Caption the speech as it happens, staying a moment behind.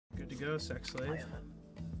go, sex slave.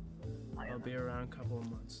 I'll be around a couple of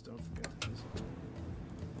months. Don't forget to visit.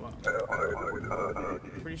 Wow.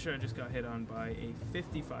 Pretty sure I just got hit on by a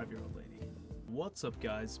 55-year-old lady. What's up,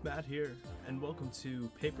 guys? Matt here, and welcome to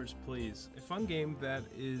Papers, Please, a fun game that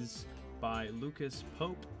is by Lucas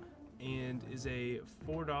Pope and is a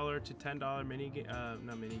 $4 to $10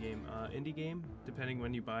 indie game, depending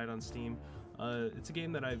when you buy it on Steam. It's a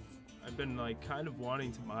game that I've been like kind of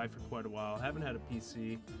wanting to buy for quite a while. I haven't had a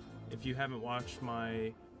PC. If you haven't watched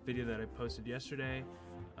my video that I posted yesterday,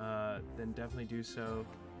 then definitely do so.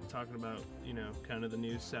 Talking about, you know, kind of the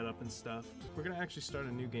new setup and stuff. We're gonna actually start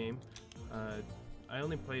a new game. I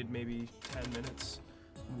only played maybe 10 minutes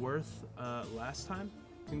worth last time.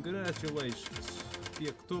 Congratulations, the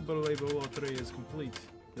October labor lottery is complete.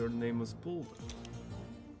 Your name is pulled.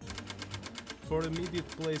 For immediate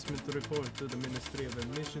placement, report to the Ministry of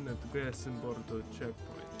Admission at Grassenbordo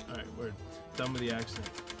checkpoint. Alright, we're done with the accent.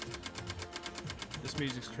 This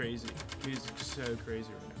music's crazy. Music's so crazy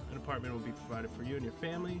right now. An apartment will be provided for you and your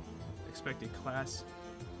family. Expect a Class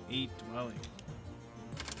 8 dwelling.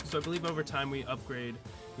 So I believe over time we upgrade,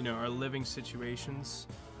 you know, our living situations.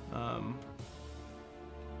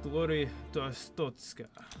 Glory Dostotska.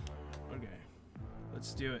 Okay,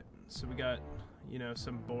 let's do it. So we got, you know,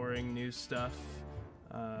 some boring new stuff.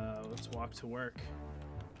 Let's walk to work.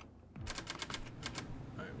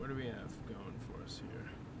 Alright, what do we have going for us here?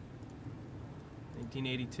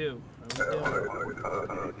 1982.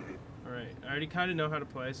 Alright, I already kind of know how to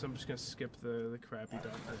play, so I'm just going to skip the crappy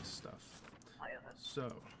Dante stuff.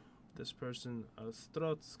 So, this person,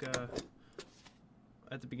 Ostrotska.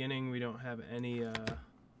 At the beginning, we don't have any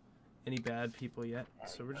bad people yet,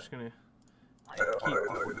 so we're just going to keep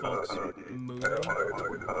the folks moving.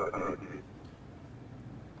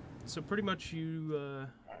 So pretty much you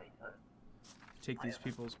take these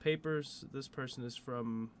people's papers. This person is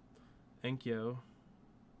from Enkyo,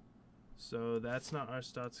 so that's not our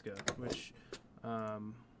Statska, which,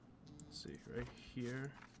 let's see, right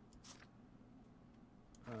here,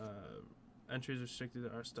 entry is restricted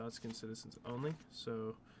to our Statskan citizens only,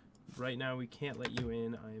 so right now we can't let you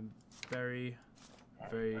in. I am very,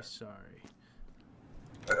 very sorry.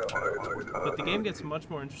 But the game gets much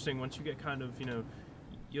more interesting once you get kind of, you know,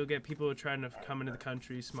 you'll get people who are trying to come into the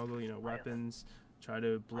country, smuggle, you know, weapons, try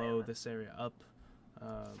to blow this area up,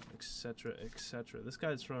 etc., etc. This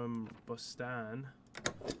guy's from Bostan,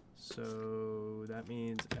 so that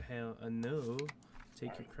means a no.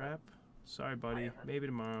 Take your crap. Sorry, buddy. Maybe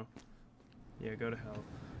tomorrow. Yeah, go to hell.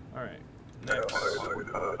 Alright, next.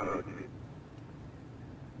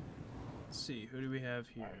 Let's see, who do we have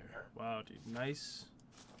here? Wow, dude. Nice.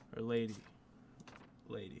 Or lady.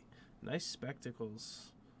 Lady. Nice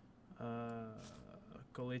spectacles.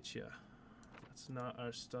 Galicia. That's not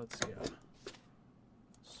our Stutska.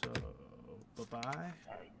 So, bye-bye.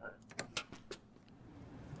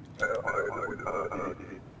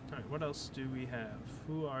 Alright, what else do we have?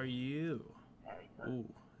 Who are you? Ooh,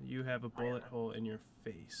 you have a bullet hole in your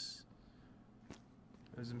face.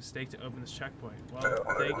 It was a mistake to open this checkpoint. Well,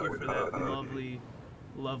 thank you for that lovely,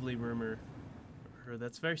 lovely rumor.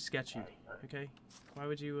 That's very sketchy, okay? Why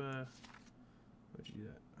would you do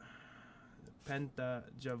that? Penta,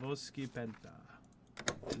 Javoski Penta.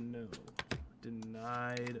 No.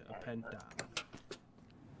 Denied a Penta.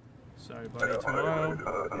 Sorry, buddy.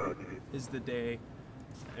 Tomorrow is the day.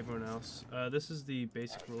 Everyone else. This is the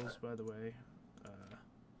basic rules, by the way.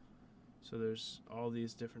 So there's all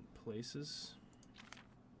these different places.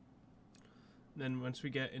 Then once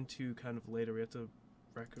we get into kind of later, we have to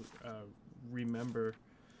remember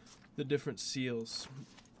the different seals,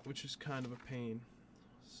 which is kind of a pain.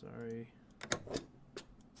 Sorry.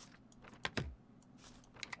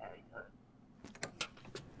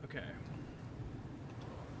 Okay.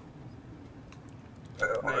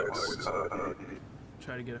 Next,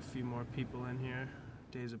 try to get a few more people in here.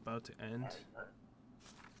 Day's about to end.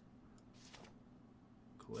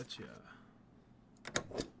 Galicia.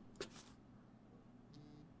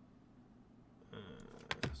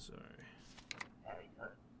 Sorry.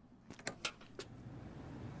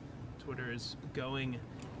 Twitter is going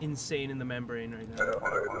insane in the membrane right now.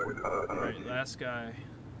 Alright, last guy.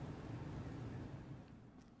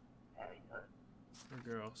 Or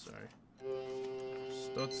girl, sorry.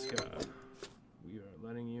 Stotska. We are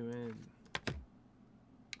letting you in.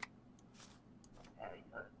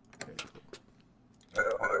 Okay,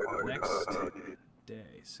 cool. Next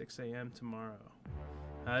day, 6 a.m. tomorrow.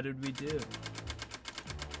 How did we do?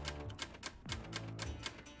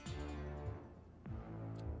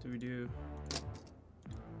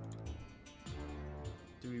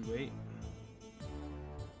 Do we wait?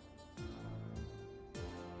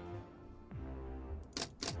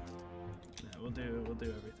 We'll do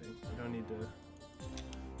everything. We don't need to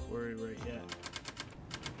worry right yet.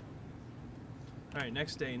 Alright,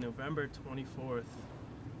 next day, November 24th,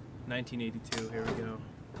 1982. Here we go.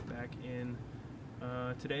 Back in.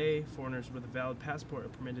 Today, foreigners with a valid passport are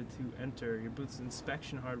permitted to enter. Your booth's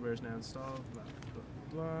inspection hardware is now installed. Blah,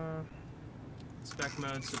 blah, blah. Spec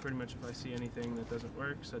mode, so pretty much if I see anything that doesn't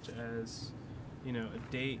work, such as, you know, a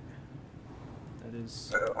date that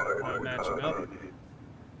is not matching up,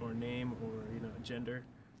 or name, or, you know, gender,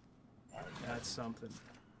 that's something.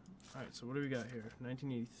 Alright, so what do we got here?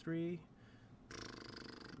 1983.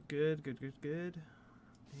 Good, good, good, good.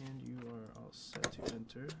 And you are all set to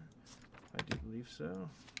enter. I do believe so.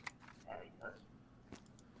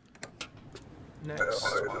 Next,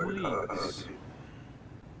 please. Alright,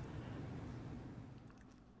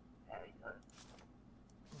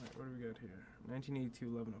 what do we got here? 1982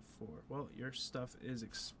 1104. Well, your stuff is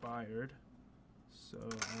expired. So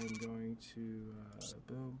I'm going to,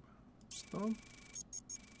 boom, boom.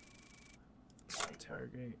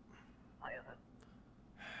 Interrogate.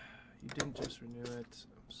 You didn't just renew it.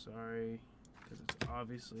 I'm sorry, because it's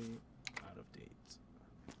obviously out of date.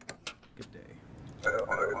 Good day.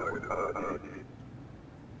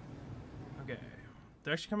 Okay.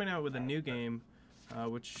 They're actually coming out with a new game,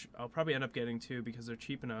 which I'll probably end up getting too because they're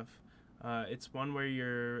cheap enough. It's one where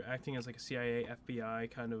you're acting as like a CIA, FBI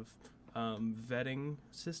kind of vetting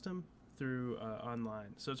system through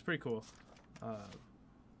online. So it's pretty cool.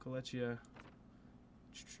 Kolechia.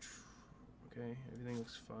 Okay, everything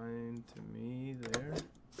looks fine to me there.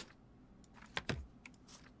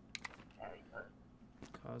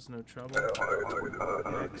 Cause no trouble.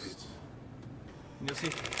 Next. And you'll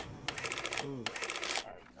see. Ooh.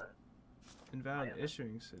 Invalid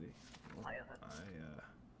issuing city. Well, I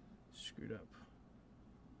screwed up.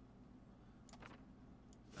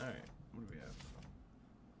 Alright, what do we have?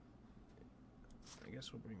 I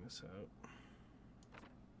guess we'll bring this out.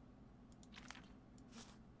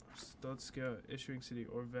 Stotska, issuing city,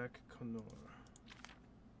 Orvek, Konor.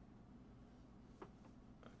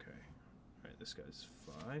 Okay. Alright, this guy's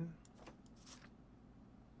fine.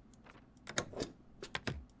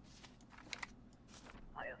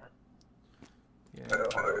 Yeah.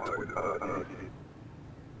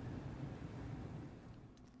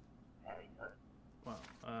 Wow.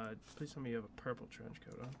 Please tell me you have a purple trench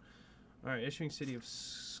coat on. Alright, issuing city of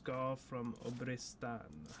Skal from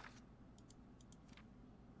Obristan.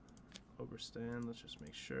 Oberstan, let's just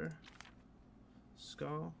make sure.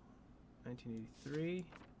 Skal, 1983.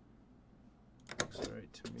 Looks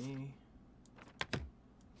alright to me.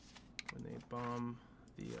 When they bomb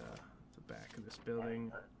the back of this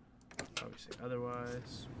building, probably say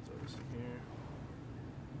otherwise. We'll throw this in here.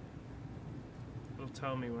 It'll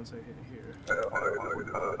tell me once I hit here.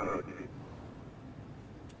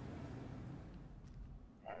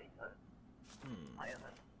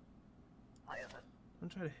 Don't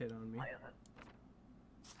try to hit on me.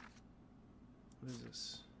 What is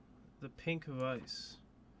this? The pink of ice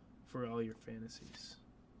for all your fantasies.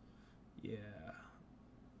 Yeah.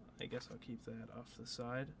 I guess I'll keep that off the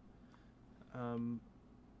side.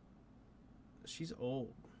 She's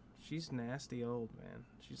old. She's nasty old, man.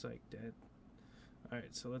 She's like dead.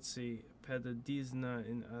 Alright, so let's see. Pedadizna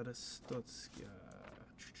in Aristotskia.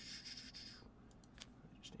 I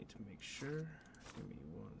just need to make sure. Give me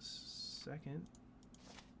 1 second.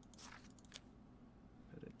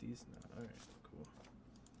 Pedadizna. Alright, cool.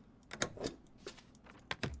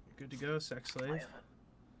 Good to go, sex slave.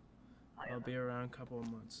 I'll be around a couple of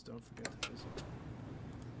months. Don't forget to visit.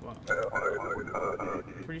 Wow.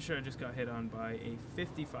 Pretty sure I just got hit on by a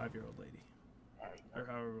 55-year-old lady. Or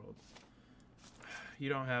however old. You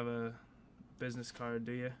don't have a business card,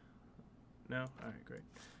 do you? No? Alright, great.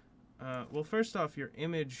 Well, first off, your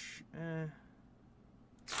image, We're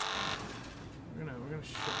gonna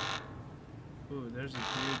show. Ooh, there's a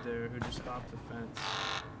dude there who just hopped the fence.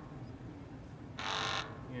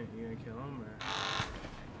 You gonna kill him, or?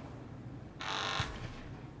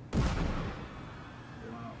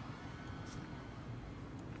 Wow.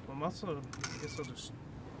 Well, I'm also, I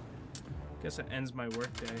guess that ends my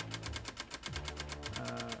workday.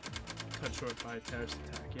 Cut short by a terrorist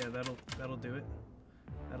attack. Yeah, that'll do it.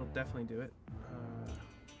 That'll definitely do it.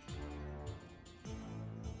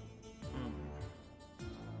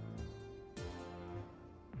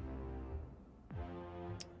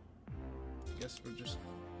 I guess we're just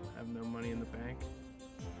have no money in the bank.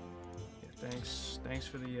 Yeah, thanks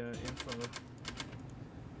for the info.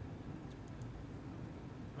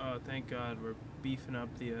 Oh, thank God we're beefing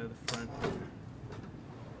up the front here.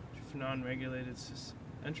 For non-regulated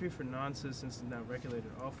Entry for non-citizens is now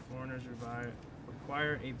regulated. All foreigners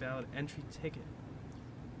require a valid entry ticket.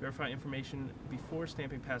 Verify information before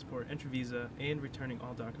stamping passport, entry visa, and returning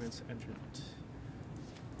all documents entered.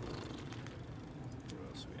 What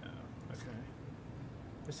else we have? Okay.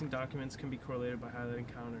 Missing documents can be correlated by highlighting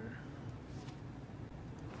counter.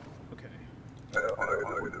 Okay.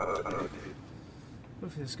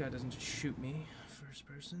 Hopefully this guy doesn't just shoot me. First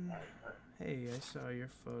person. Hey, I saw your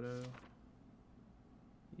photo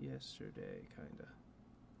yesterday, kinda.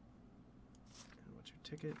 And what's your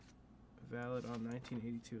ticket? Valid on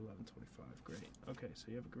 1982-11-25. Great. Okay, so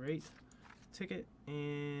you have a great ticket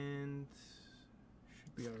and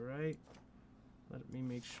should be alright. Let me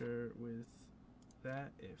make sure with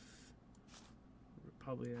that if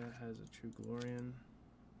Republia has a True Glorian.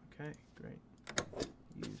 Okay, great.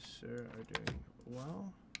 You, sir, are doing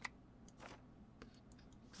well.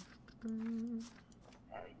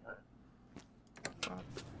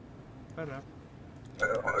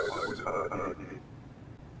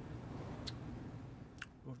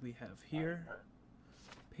 What do we have here?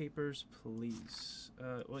 Papers, please.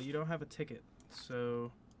 Well, you don't have a ticket,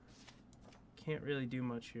 so can't really do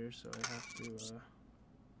much here, so I have to,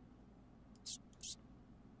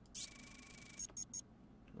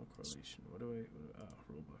 no correlation. What do I,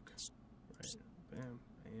 rulebook. Right, bam,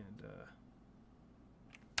 and,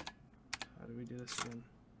 how do we do this again?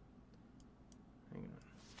 Hang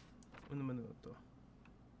on. Un minuto.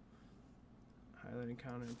 Highlighting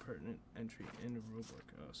counter and pertinent entry in the rulebook.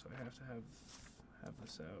 Oh, so I have to have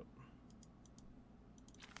this out.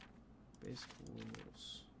 Basic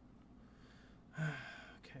rules.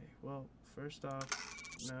 Okay, well, first off,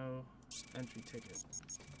 no entry ticket.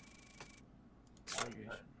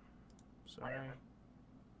 Navigation. Sorry.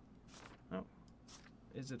 Oh.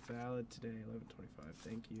 Is it valid today? 11:25.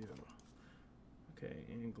 Thank you. Okay,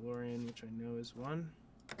 and Glorian, which I know is 1.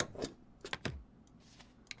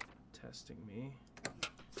 Testing me.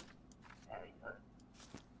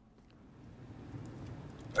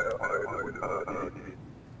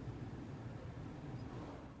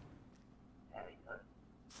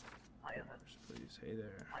 Please, hey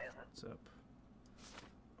there. What's up?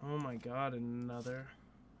 Oh my god, another.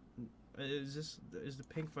 Is the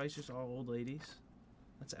pink vice just all old ladies?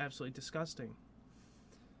 That's absolutely disgusting.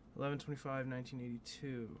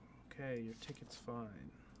 11/25/1982. Okay, your ticket's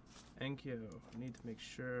fine. Enkyo, need to make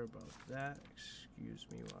sure about that. Excuse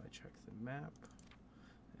me while I check the map.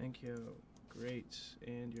 Enkyo, great.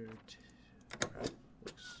 And your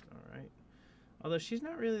looks alright. Although she's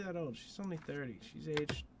not really that old. She's only 30. She's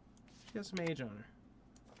aged. She got some age on her.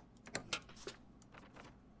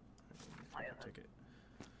 Ticket.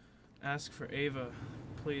 Ask for Ava.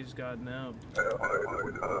 Please, God, no.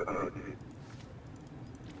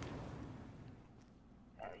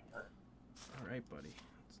 Alright, buddy.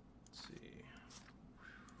 Let's see.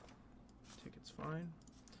 Ticket's fine.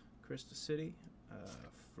 Crystal City.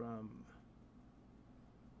 From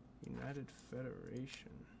United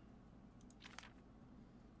Federation.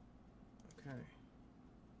 Okay.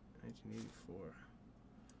 1984.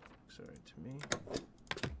 Looks alright to me.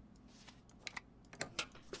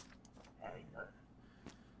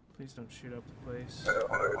 Please don't shoot up the place.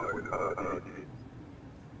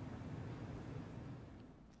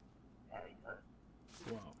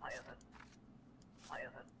 Wow.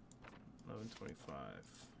 11:25.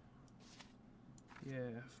 Yeah,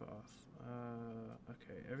 F off.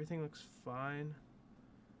 Okay, everything looks fine.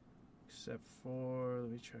 Except for,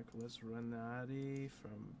 let me check, Les Renati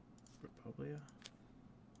from Republia.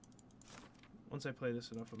 Once I play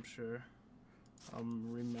this enough, I'm sure I'll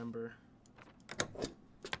remember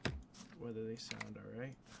whether they sound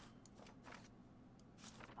alright.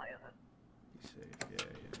 Be safe, yeah.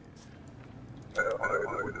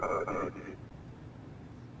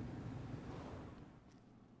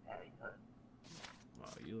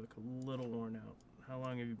 Wow, you look a little worn out. How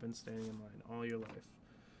long have you been standing in line? All your life.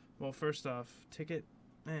 Well, first off, ticket,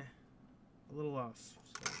 a little off.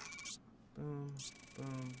 So, boom,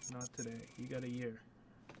 boom, not today. You got a year.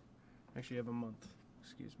 Actually, you have a month.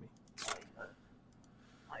 Excuse me.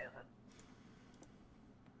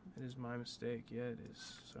 It is my mistake. Yeah, it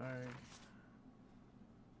is. Sorry.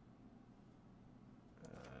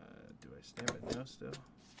 Do I stamp it? No, still.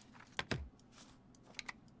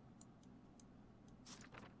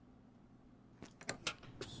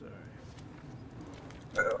 Sorry.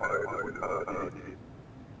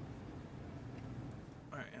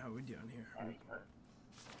 Alright, how are we doing here?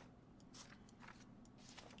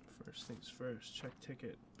 First things first. Check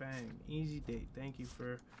ticket. Bang. Easy date. Thank you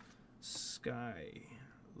for Sky.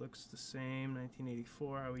 Looks the same.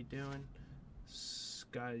 1984. How we doing?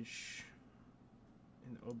 Sky.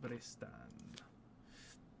 in Obrestan.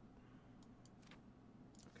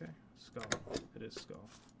 Okay, skull. It is skull.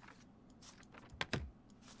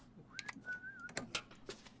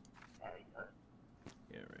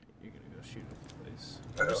 Yeah, right. You're gonna go shoot up the place.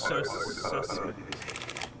 I'm just so suspect.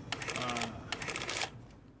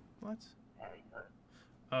 What?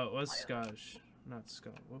 Oh, it was Scottish, not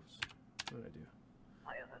skull. Whoops. What did I do?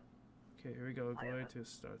 Okay, here we go. Glory to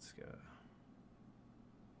Statska.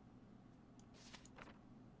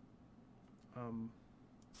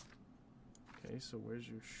 Okay, so where's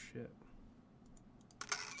your shit?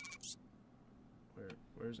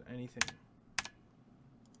 Where's anything?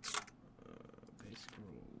 Basic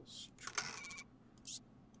rules.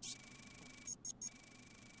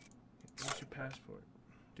 Where's your passport?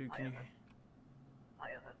 Dude, can you...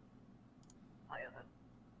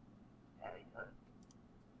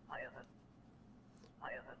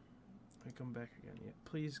 I come back again. Yeah,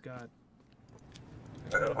 please, God. I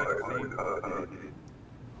gotta make a thing.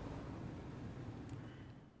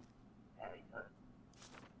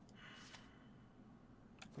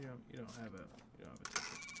 You don't have a ticket.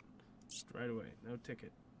 Just right away. No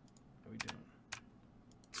ticket. How are we doing?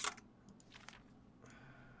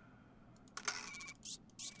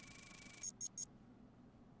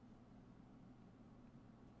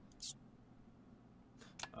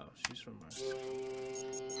 Oh, she's from Mars.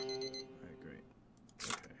 Alright, great.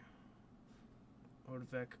 Okay.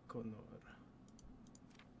 Ordvek Konor.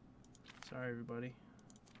 Sorry, everybody.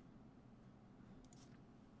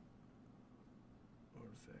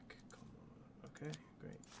 Ordvek Konor. Okay,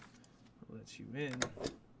 great. I'll let you in. And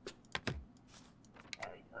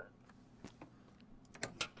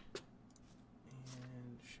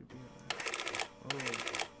should be alright. Oh.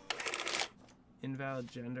 Invalid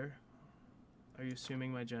gender. Are you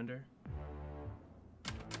assuming my gender?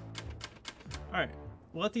 Alright,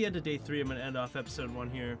 well at the end of day 3, I'm going to end off episode 1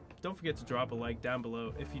 here. Don't forget to drop a like down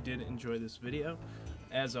below if you did enjoy this video.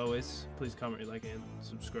 As always, please comment, like, and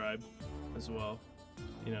subscribe as well.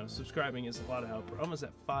 You know, subscribing is a lot of help. We're almost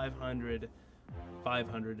at 500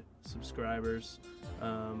 subscribers.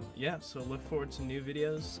 Yeah, so look forward to new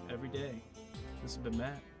videos every day. This has been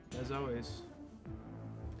Matt. As always,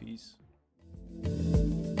 peace.